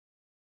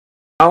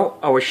Now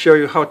I will show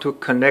you how to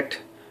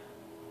connect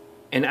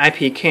an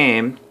IP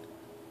cam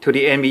to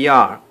the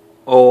NVR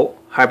or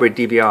hybrid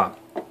DVR.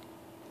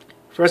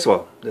 First of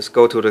all, let's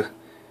go to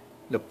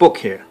the book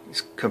here.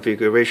 It's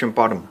configuration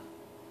bottom.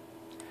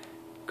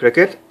 Click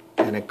it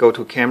and then go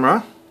to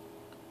camera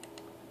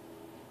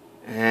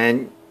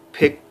and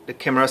pick the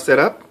camera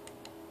setup.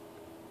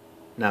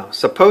 Now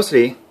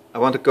supposedly I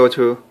want to go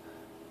to,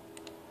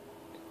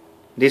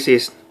 this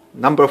is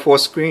number 4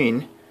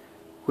 screen,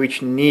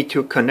 which need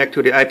to connect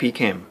to the IP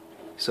cam.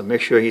 So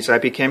make sure it's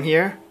IP cam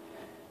here.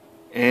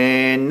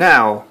 And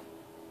now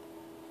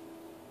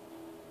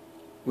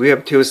we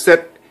have to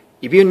set,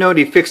 if you know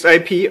the fixed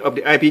IP of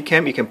the IP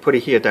cam, you can put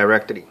it here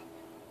directly.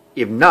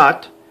 If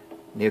not,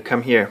 you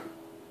come here,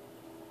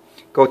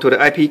 go to the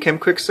IP cam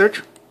quick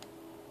search.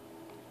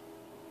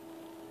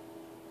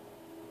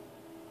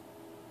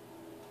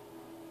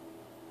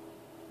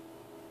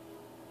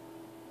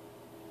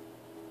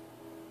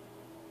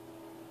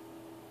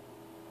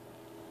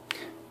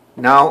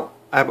 Now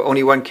I have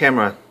only one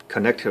camera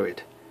connected to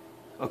it.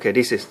 Okay,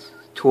 this is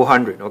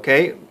 200.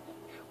 Okay,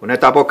 when I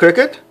double click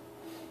it,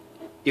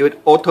 it would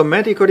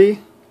automatically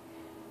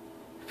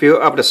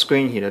fill up the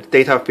screen here, the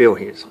data field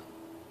here.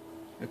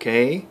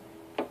 Okay,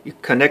 you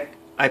connect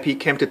IP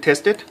cam to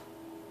test it.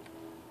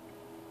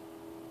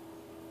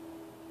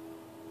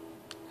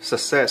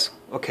 Success.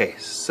 Okay,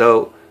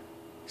 so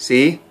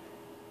see,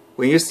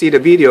 when you see the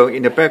video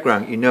in the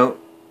background, you know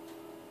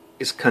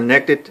it's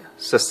connected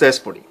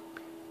successfully.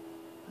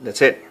 That's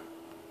it.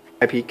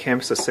 IP cam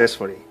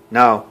successfully.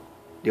 Now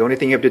the only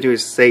thing you have to do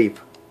is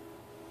save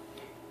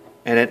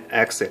and then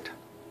exit.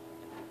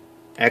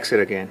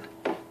 Exit again.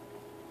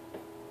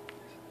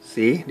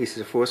 See, this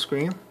is full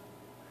screen,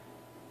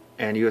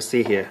 and you'll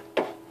see here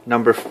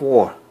number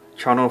 4,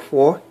 channel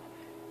 4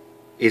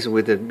 is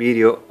with the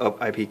video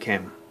of IP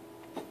cam.